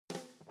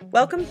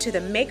Welcome to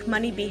the Make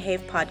Money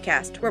Behave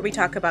podcast, where we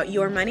talk about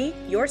your money,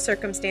 your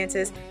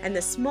circumstances, and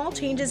the small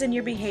changes in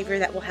your behavior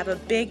that will have a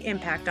big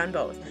impact on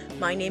both.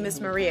 My name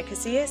is Maria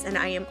Casillas, and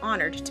I am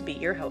honored to be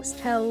your host.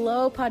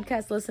 Hello,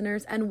 podcast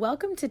listeners, and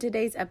welcome to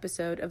today's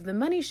episode of The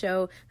Money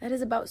Show that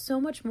is about so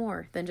much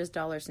more than just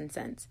dollars and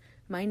cents.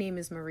 My name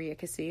is Maria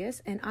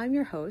Casillas, and I'm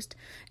your host,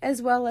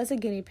 as well as a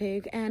guinea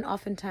pig, and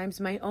oftentimes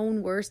my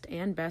own worst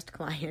and best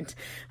client.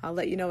 I'll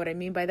let you know what I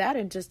mean by that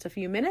in just a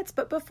few minutes,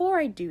 but before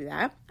I do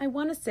that, I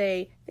want to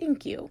say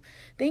thank you.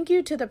 Thank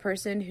you to the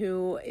person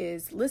who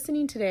is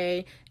listening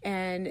today,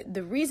 and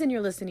the reason you're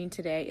listening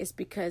today is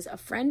because a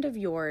friend of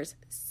yours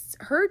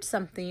heard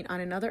something on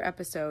another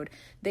episode.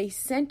 They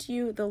sent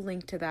you the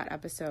link to that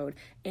episode,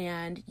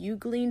 and you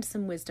gleaned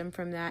some wisdom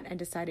from that and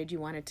decided you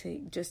wanted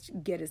to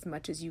just get as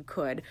much as you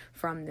could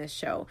from this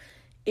show.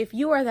 If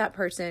you are that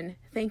person,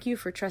 thank you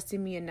for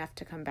trusting me enough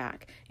to come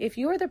back. If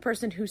you are the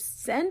person who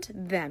sent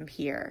them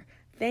here,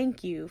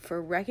 thank you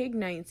for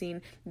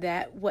recognizing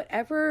that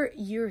whatever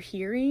you're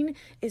hearing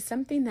is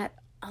something that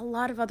a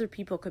lot of other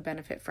people could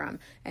benefit from,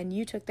 and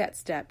you took that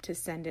step to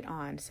send it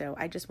on. So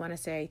I just want to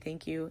say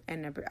thank you,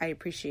 and I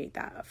appreciate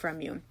that from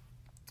you.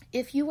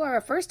 If you are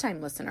a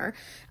first-time listener,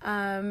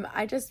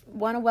 I just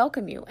want to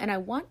welcome you, and I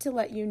want to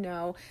let you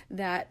know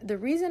that the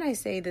reason I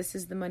say this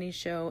is the money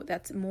show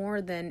that's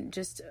more than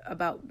just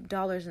about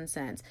dollars and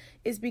cents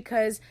is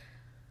because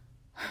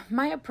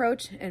my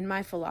approach and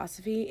my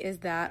philosophy is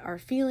that our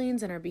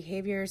feelings and our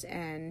behaviors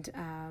and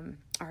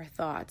our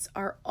thoughts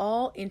are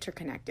all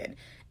interconnected.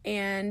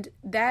 And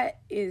that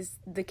is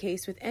the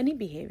case with any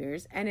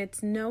behaviors, and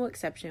it's no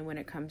exception when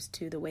it comes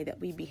to the way that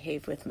we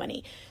behave with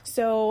money.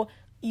 So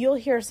you'll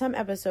hear some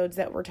episodes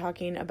that we're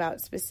talking about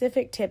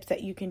specific tips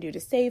that you can do to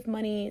save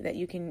money, that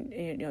you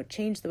can,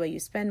 change the way you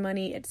spend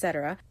money,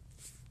 etc.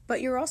 But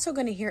you're also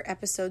going to hear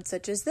episodes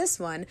such as this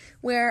one,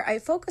 where I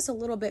focus a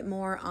little bit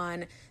more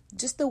on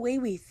just the way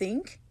we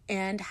think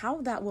and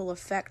how that will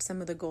affect some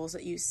of the goals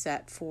that you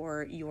set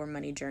for your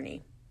money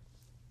journey.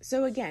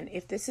 So again,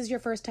 if this is your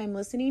first time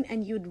listening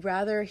and you'd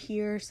rather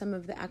hear some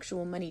of the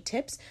actual money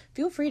tips,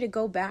 feel free to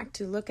go back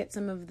to look at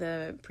some of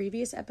the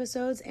previous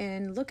episodes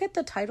and look at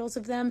the titles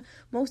of them.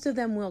 Most of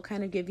them will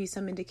kind of give you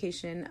some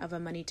indication of a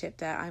money tip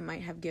that I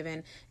might have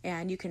given,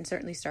 and you can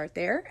certainly start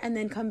there and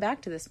then come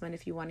back to this one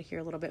if you want to hear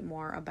a little bit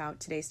more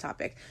about today's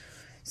topic.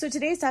 So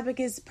today's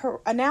topic is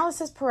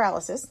analysis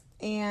paralysis,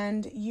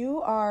 and you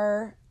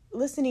are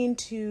listening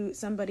to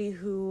somebody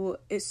who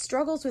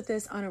struggles with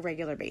this on a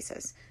regular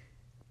basis.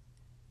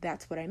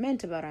 That's what I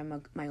meant about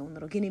my own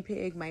little guinea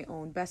pig, my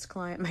own best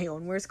client, my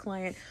own worst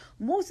client.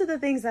 Most of the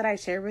things that I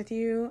share with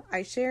you,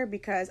 I share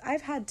because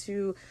I've had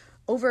to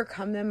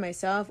overcome them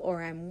myself,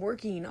 or I'm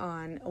working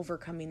on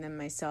overcoming them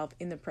myself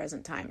in the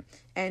present time.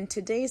 And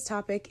today's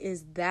topic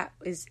is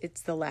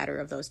it's the latter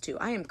of those two.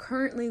 I am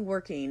currently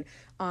working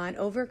on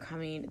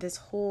overcoming this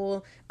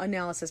whole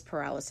analysis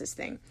paralysis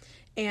thing.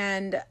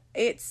 And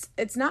it's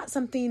not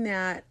something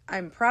that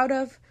I'm proud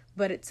of,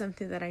 but it's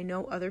something that I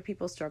know other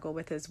people struggle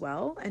with as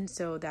well. And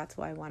so that's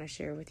why I want to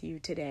share with you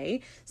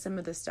today some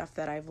of the stuff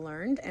that I've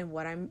learned and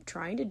what I'm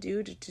trying to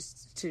do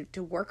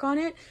to work on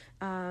it.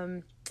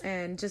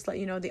 And just let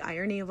you know, the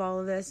irony of all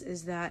of this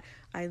is that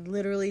I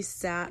literally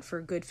sat for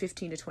a good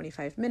 15 to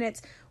 25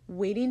 minutes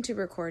waiting to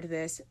record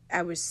this.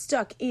 I was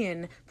stuck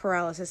in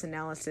paralysis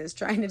analysis,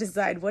 trying to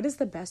decide what is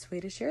the best way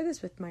to share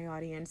this with my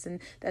audience,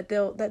 and that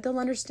they'll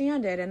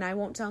understand it, and I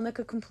won't sound like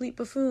a complete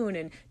buffoon,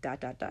 and ...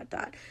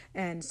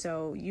 And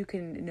so you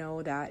can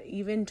know that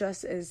even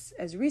just as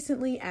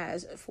recently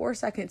as 4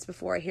 seconds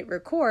before I hit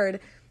record,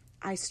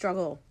 I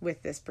struggle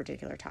with this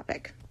particular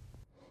topic.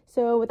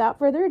 So without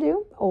further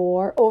ado,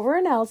 or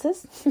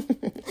over-analysis,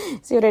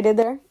 see what I did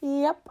there?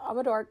 Yep, I'm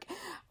a dork.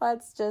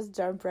 Let's just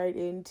jump right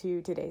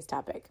into today's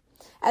topic.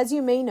 As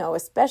you may know,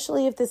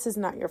 especially if this is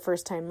not your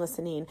first time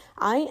listening,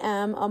 I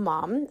am a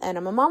mom, and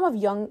I'm a mom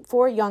of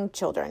 4 young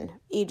children,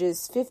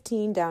 ages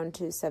 15 down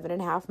to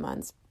 7.5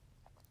 months.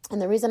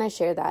 And the reason I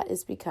share that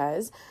is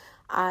because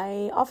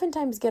I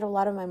oftentimes get a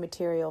lot of my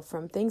material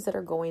from things that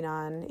are going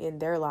on in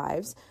their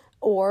lives,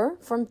 or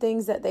from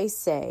things that they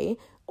say,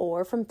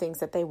 or from things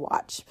that they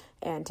watch.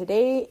 And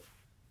today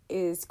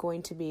is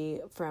going to be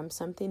from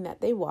something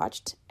that they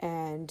watched.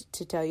 And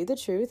to tell you the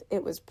truth,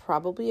 it was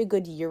probably a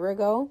good year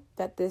ago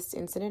that this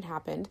incident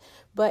happened,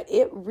 but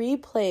it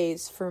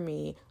replays for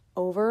me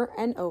over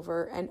and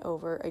over and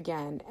over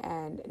again.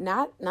 And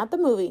not the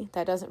movie,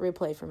 that doesn't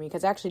replay for me,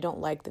 because I actually don't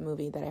like the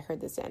movie that I heard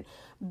this in,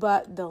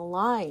 but the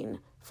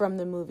line from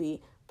the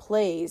movie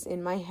plays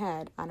in my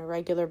head on a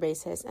regular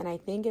basis. And I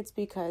think it's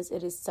because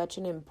it is such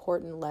an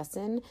important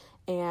lesson.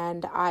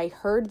 And I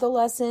heard the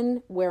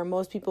lesson where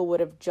most people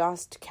would have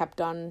just kept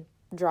on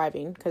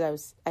driving,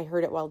 because I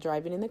heard it while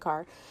driving in the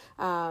car,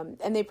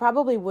 and they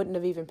probably wouldn't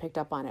have even picked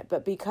up on it.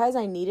 But because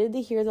I needed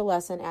to hear the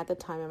lesson at the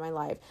time in my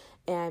life,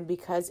 and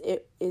because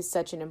it is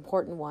such an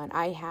important one,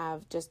 I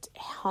have just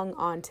hung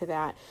on to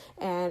that.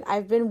 And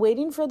I've been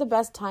waiting for the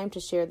best time to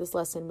share this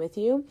lesson with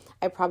you.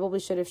 I probably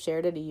should have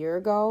shared it a year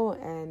ago,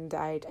 and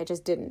I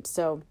just didn't.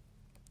 So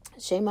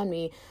shame on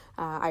me.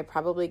 I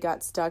probably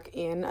got stuck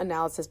in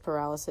analysis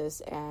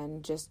paralysis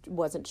and just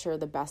wasn't sure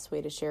the best way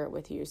to share it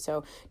with you.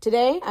 So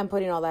today I'm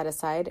putting all that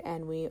aside,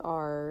 and we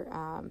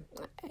are,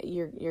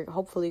 you're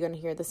hopefully going to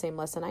hear the same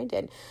lesson I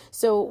did.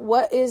 So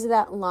what is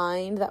that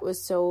line that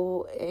was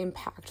so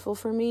impactful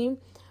for me?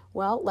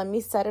 Well, let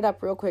me set it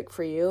up real quick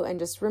for you, and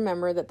just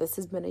remember that this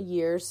has been a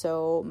year,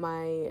 so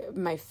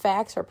my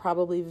facts are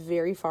probably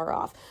very far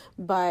off.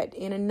 But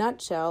in a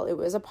nutshell, it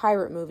was a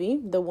pirate movie,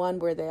 the one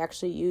where they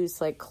actually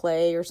used like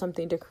clay or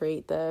something to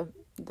create the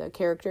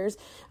characters.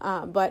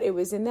 But it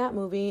was in that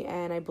movie,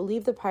 and I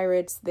believe the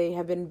pirates, they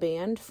have been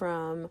banned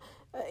from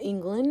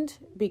England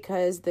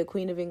because the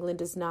Queen of England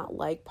does not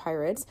like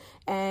pirates,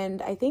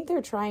 and I think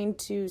they're trying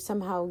to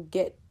somehow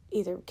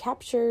either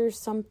capture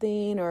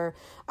something, or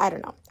I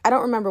don't know. I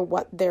don't remember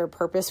what their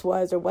purpose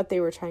was or what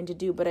they were trying to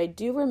do, but I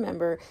do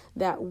remember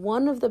that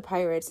one of the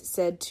pirates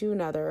said to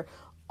another,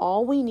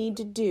 all we need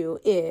to do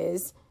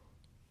is ...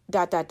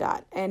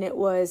 And it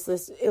was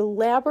this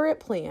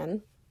elaborate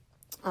plan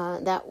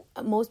that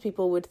most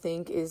people would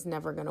think is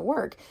never going to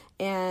work.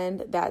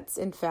 And that's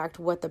in fact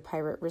what the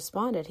pirate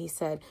responded. He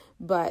said,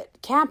 but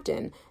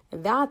Captain,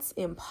 that's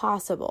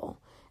impossible.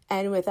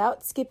 And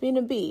without skipping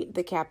a beat,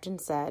 the captain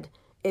said,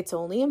 it's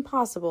only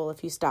impossible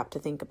if you stop to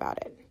think about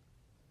it.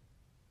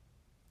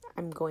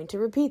 I'm going to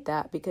repeat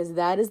that because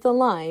that is the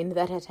line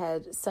that had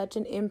had such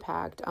an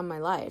impact on my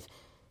life.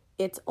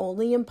 It's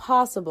only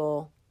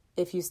impossible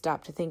if you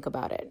stop to think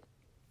about it.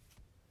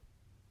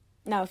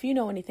 Now, if you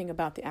know anything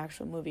about the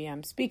actual movie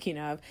I'm speaking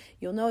of,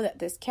 you'll know that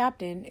this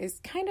captain is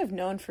kind of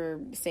known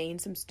for saying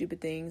some stupid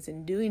things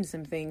and doing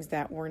some things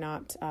that were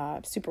not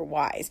super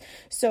wise.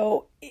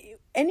 So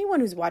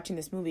anyone who's watching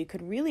this movie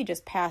could really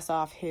just pass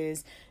off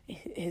his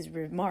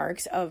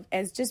remarks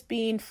as just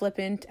being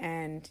flippant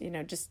and,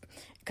 just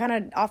kind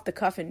of off the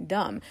cuff and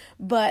dumb.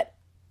 But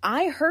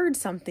I heard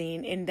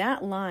something in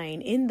that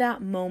line, in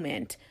that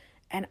moment,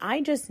 and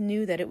I just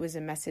knew that it was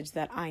a message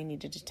that I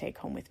needed to take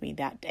home with me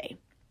that day.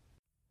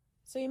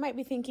 So you might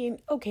be thinking,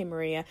 okay,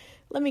 Maria,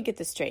 let me get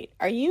this straight.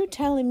 Are you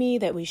telling me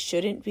that we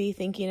shouldn't be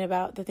thinking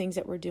about the things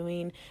that we're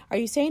doing? Are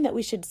you saying that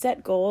we should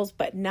set goals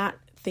but not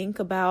think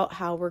about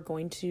how we're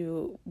going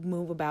to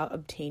move about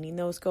obtaining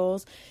those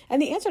goals? And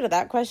the answer to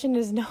that question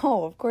is no,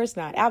 of course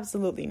not.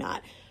 Absolutely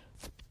not.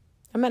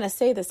 I'm going to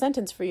say the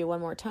sentence for you one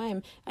more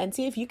time and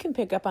see if you can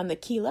pick up on the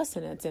key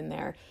lesson that's in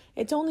there.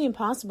 It's only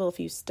impossible if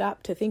you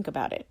stop to think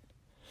about it.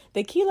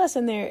 The key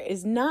lesson there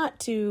is not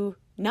to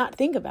not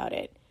think about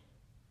it.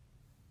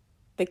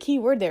 The key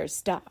word there is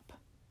stop.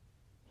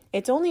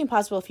 It's only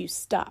impossible if you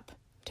stop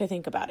to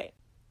think about it.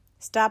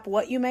 Stop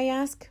what, you may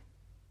ask?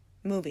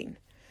 Moving.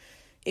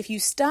 If you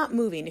stop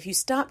moving, if you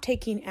stop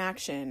taking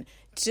action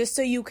just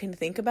so you can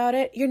think about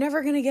it, you're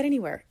never going to get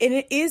anywhere. And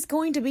it is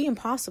going to be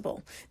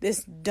impossible.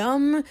 This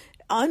dumb,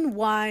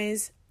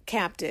 unwise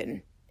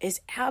captain is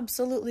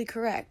absolutely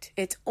correct.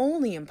 It's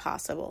only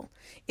impossible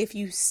if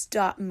you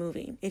stop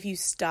moving, if you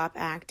stop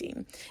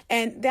acting.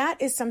 And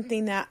that is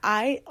something that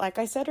like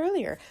I said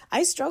earlier,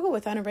 I struggle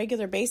with on a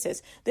regular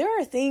basis. There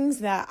are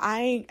things that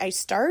I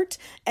start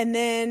and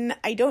then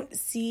I don't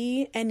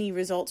see any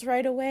results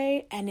right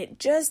away, and it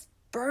just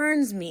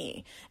burns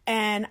me.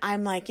 And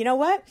I'm like, you know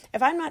what?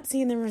 If I'm not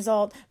seeing the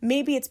result,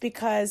 maybe it's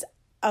because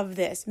of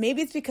this.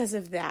 Maybe it's because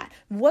of that.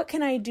 What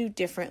can I do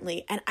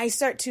differently? And I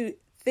start to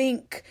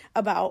think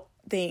about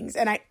things,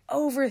 and I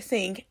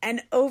overthink,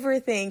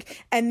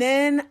 and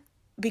then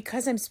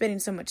because I'm spending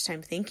so much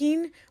time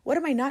thinking, what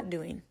am I not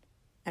doing?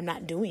 I'm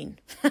not doing.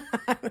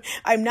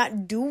 I'm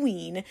not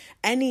doing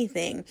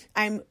anything.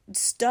 I'm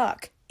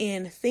stuck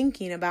in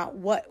thinking about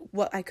what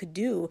I could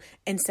do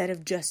instead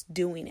of just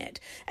doing it.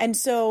 And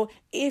so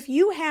if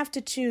you have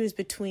to choose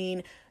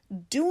between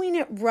doing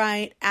it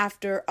right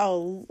after a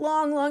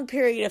long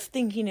period of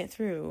thinking it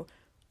through,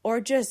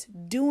 or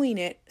just doing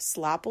it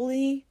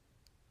sloppily,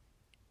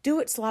 do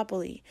it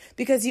sloppily,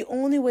 because the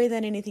only way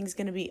that anything's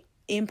going to be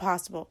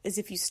impossible is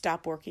if you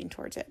stop working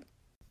towards it.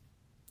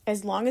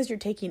 As long as you're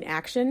taking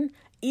action,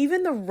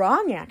 even the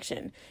wrong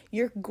action,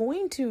 you're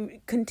going to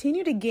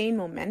continue to gain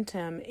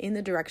momentum in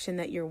the direction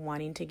that you're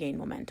wanting to gain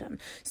momentum.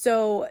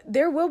 So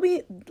there will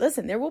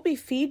be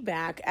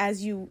feedback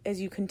as you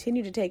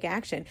continue to take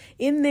action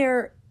in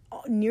their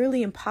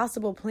nearly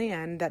impossible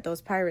plan that those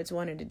pirates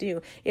wanted to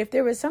do. If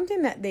there was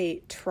something that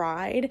they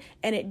tried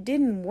and it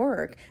didn't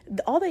work,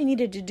 all they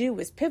needed to do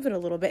was pivot a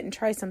little bit and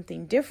try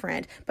something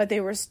different, but they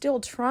were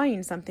still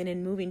trying something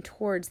and moving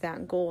towards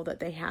that goal that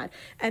they had.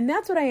 And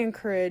that's what I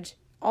encourage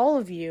all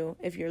of you,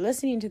 if you're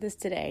listening to this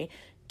today,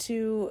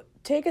 to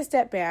take a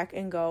step back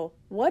and go,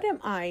 what am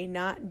I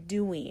not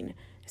doing?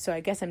 So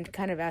I guess I'm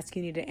kind of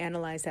asking you to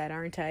analyze that,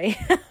 aren't I?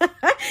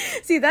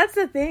 See, that's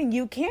the thing.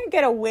 You can't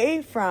get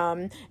away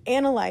from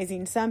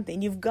analyzing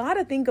something. You've got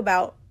to think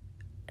about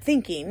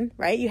thinking,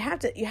 right? You have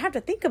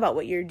to think about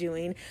what you're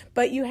doing,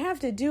 but you have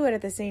to do it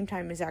at the same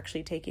time as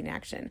actually taking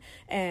action.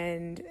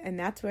 And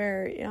that's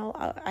where,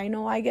 I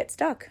know I get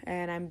stuck,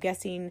 and I'm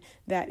guessing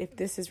that if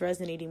this is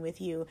resonating with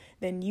you,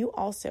 then you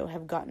also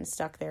have gotten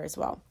stuck there as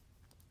well.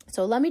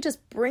 So let me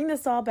just bring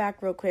this all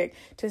back real quick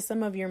to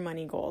some of your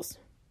money goals.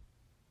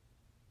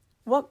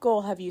 What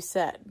goal have you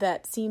set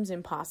that seems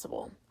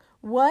impossible?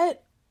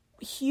 What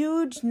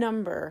huge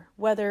number,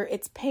 whether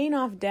it's paying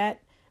off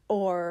debt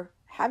or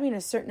having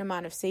a certain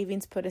amount of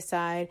savings put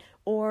aside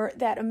or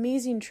that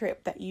amazing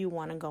trip that you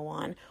want to go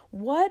on,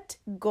 what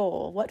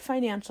goal, what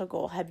financial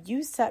goal have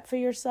you set for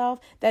yourself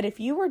that if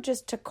you were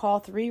just to call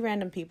 3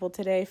 random people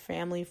today,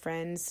 family,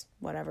 friends,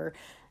 whatever,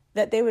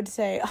 that they would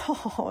say,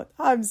 "Oh,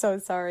 I'm so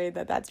sorry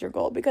that that's your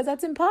goal," because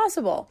that's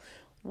impossible.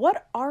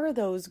 What are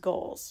those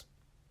goals?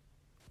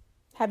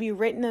 Have you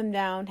written them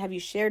down? Have you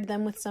shared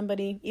them with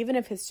somebody, even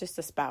if it's just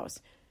a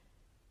spouse?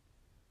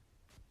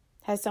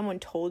 Has someone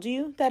told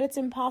you that it's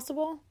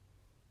impossible?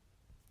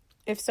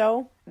 If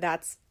so,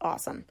 that's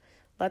awesome.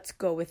 Let's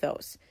go with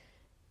those.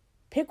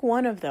 Pick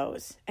one of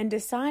those and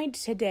decide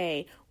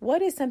today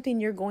what is something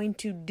you're going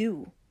to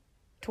do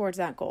towards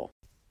that goal.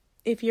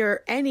 If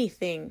you're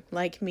anything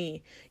like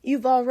me,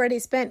 you've already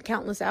spent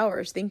countless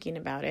hours thinking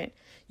about it.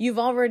 You've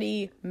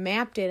already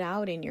mapped it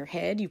out in your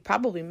head. You've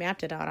probably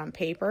mapped it out on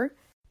paper,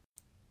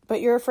 but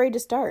you're afraid to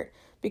start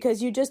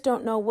because you just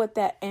don't know what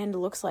that end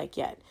looks like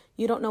yet.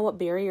 You don't know what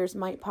barriers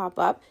might pop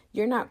up.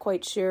 You're not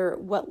quite sure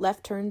what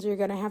left turns you're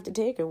going to have to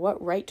take or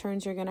what right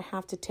turns you're going to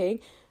have to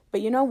take.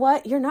 But you know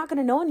what? You're not going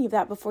to know any of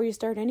that before you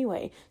start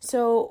anyway.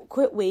 So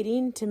quit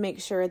waiting to make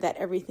sure that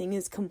everything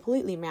is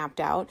completely mapped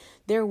out.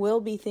 There will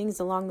be things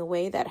along the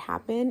way that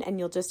happen, and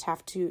you'll just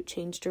have to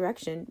change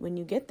direction when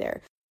you get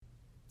there.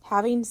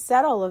 Having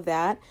said all of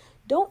that,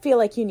 don't feel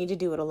like you need to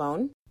do it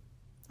alone.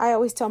 I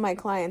always tell my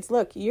clients,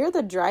 look, you're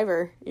the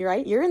driver,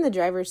 right? You're in the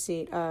driver's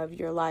seat of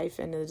your life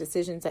and the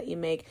decisions that you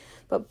make.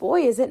 But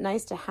boy, is it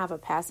nice to have a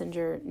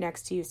passenger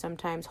next to you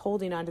sometimes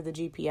holding onto the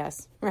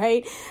GPS,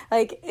 right?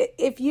 Like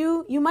if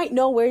you might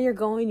know where you're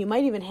going, you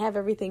might even have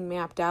everything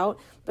mapped out,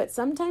 but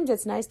sometimes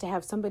it's nice to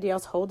have somebody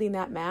else holding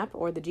that map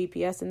or the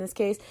GPS in this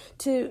case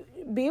to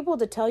be able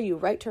to tell you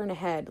right turn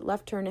ahead,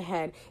 left turn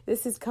ahead,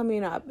 this is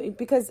coming up.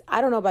 Because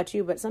I don't know about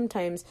you, but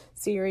sometimes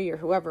Siri or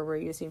whoever we're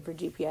using for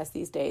GPS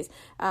these days,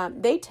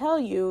 they tell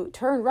you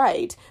turn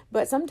right,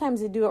 but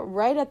sometimes they do it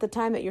right at the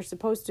time that you're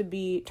supposed to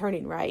be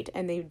turning right,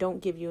 and they don't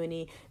give you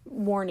any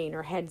warning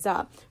or heads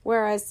up.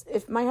 Whereas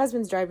if my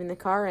husband's driving the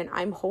car and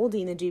I'm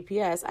holding the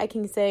GPS, I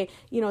can say,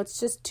 it's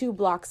just 2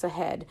 blocks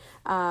ahead.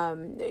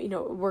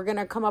 We're going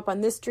to come up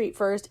on this street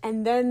first,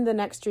 and then the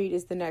next street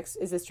is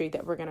the street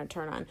that we're going to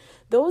turn on.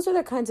 Those are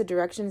the kinds of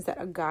directions that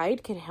a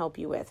guide can help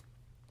you with.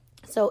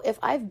 So if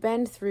I've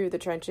been through the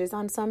trenches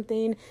on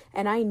something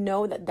and I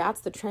know that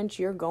that's the trench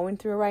you're going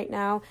through right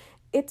now,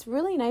 it's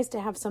really nice to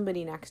have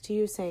somebody next to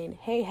you saying,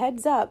 hey,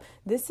 heads up,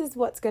 this is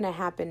what's going to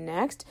happen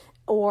next,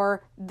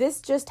 or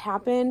this just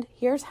happened.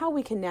 Here's how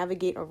we can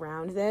navigate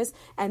around this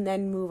and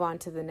then move on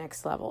to the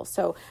next level.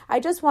 So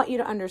I just want you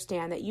to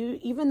understand that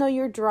even though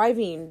you're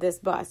driving this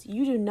bus,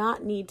 you do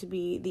not need to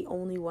be the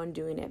only one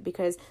doing it,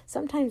 because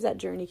sometimes that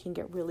journey can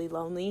get really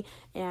lonely,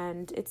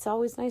 and it's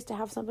always nice to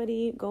have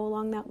somebody go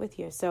along that with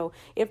you. So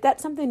if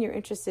that's something you're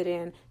interested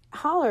in,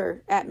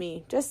 holler at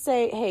me. Just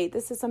say, hey,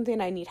 this is something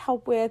I need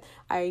help with.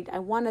 I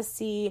want to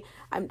see,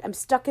 I'm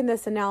stuck in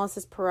this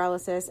analysis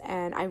paralysis,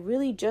 and I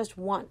really just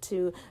want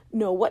to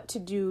know what to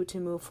do to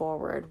move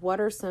forward.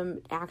 What are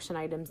some action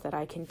items that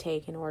I can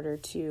take in order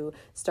to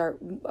start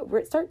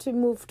to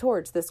move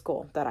towards this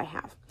goal that I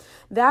have?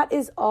 That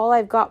is all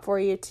I've got for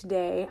you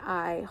today.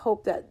 I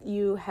hope that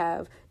you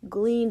have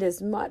gleaned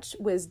as much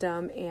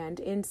wisdom and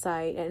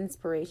insight and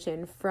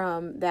inspiration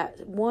from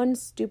that one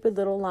stupid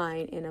little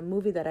line in a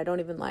movie that I don't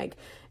even like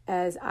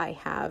as I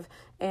have.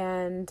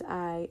 And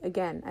I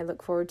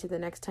look forward to the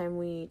next time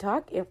we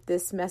talk. If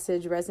this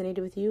message resonated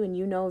with you and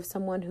you know of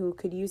someone who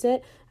could use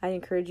it, I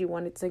encourage you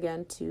once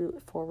again to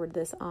forward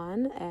this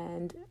on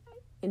and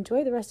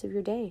enjoy the rest of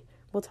your day.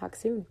 We'll talk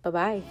soon.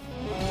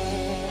 Bye-bye.